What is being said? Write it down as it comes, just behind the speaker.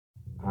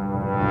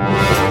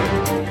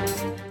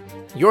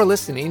You're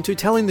listening to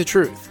Telling the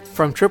Truth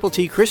from Triple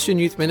T Christian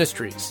Youth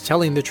Ministries,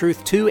 telling the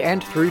truth to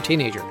and through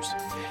teenagers.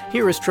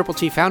 Here is Triple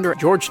T founder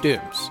George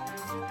Dooms.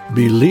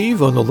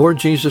 Believe on the Lord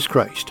Jesus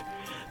Christ.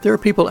 There are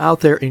people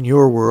out there in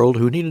your world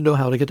who need to know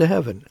how to get to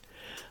heaven.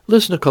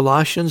 Listen to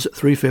Colossians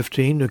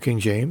 3:15, New King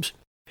James.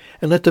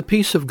 And let the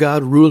peace of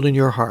God rule in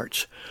your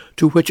hearts,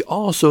 to which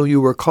also you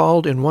were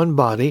called in one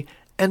body,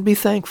 and be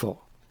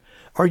thankful.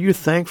 Are you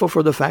thankful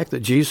for the fact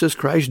that Jesus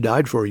Christ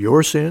died for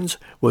your sins,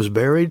 was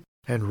buried,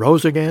 and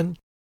rose again?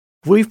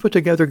 We've put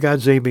together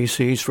God's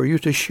ABCs for you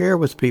to share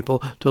with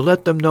people to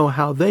let them know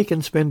how they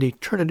can spend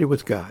eternity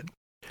with God.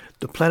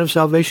 The plan of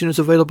salvation is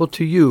available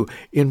to you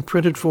in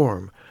printed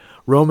form.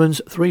 Romans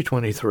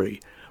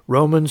 3:23,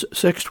 Romans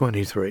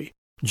 6:23,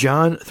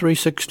 John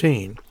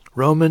 3:16,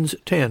 Romans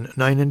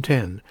 10:9 and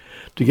 10.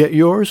 To get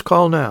yours,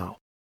 call now,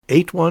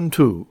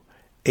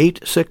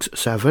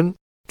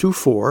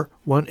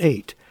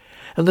 812-867-2418.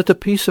 And let the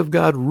peace of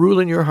God rule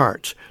in your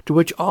hearts, to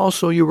which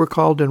also you were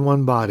called in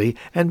one body,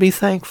 and be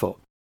thankful.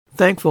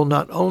 Thankful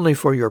not only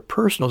for your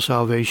personal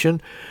salvation,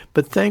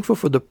 but thankful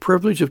for the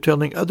privilege of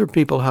telling other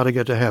people how to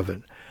get to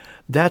heaven.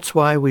 That's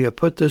why we have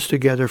put this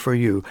together for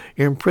you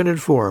in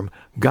printed form,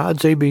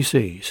 God's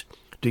ABCs.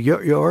 To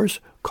get yours,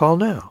 call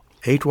now,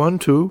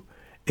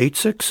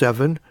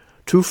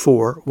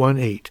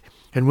 812-867-2418.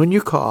 And when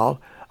you call,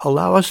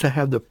 allow us to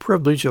have the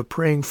privilege of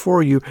praying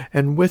for you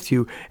and with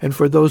you and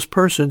for those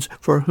persons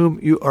for whom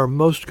you are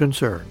most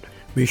concerned.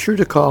 Be sure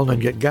to call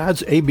and get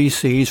God's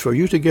ABCs for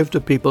you to give to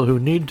people who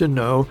need to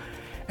know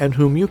and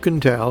whom you can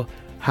tell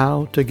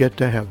how to get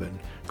to heaven.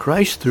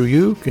 Christ through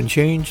you can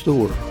change the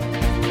world.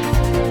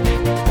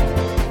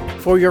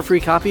 For your free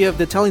copy of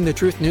the Telling the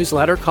Truth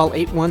newsletter, call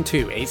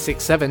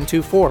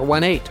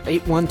 812-867-2418,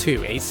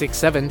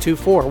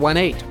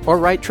 812-867-2418, or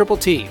write Triple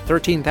T,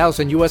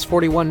 13,000 U.S.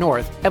 41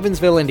 North,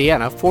 Evansville,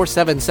 Indiana,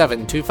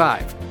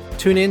 47725.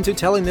 Tune in to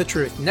Telling the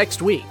Truth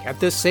next week at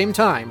this same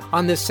time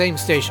on this same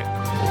station.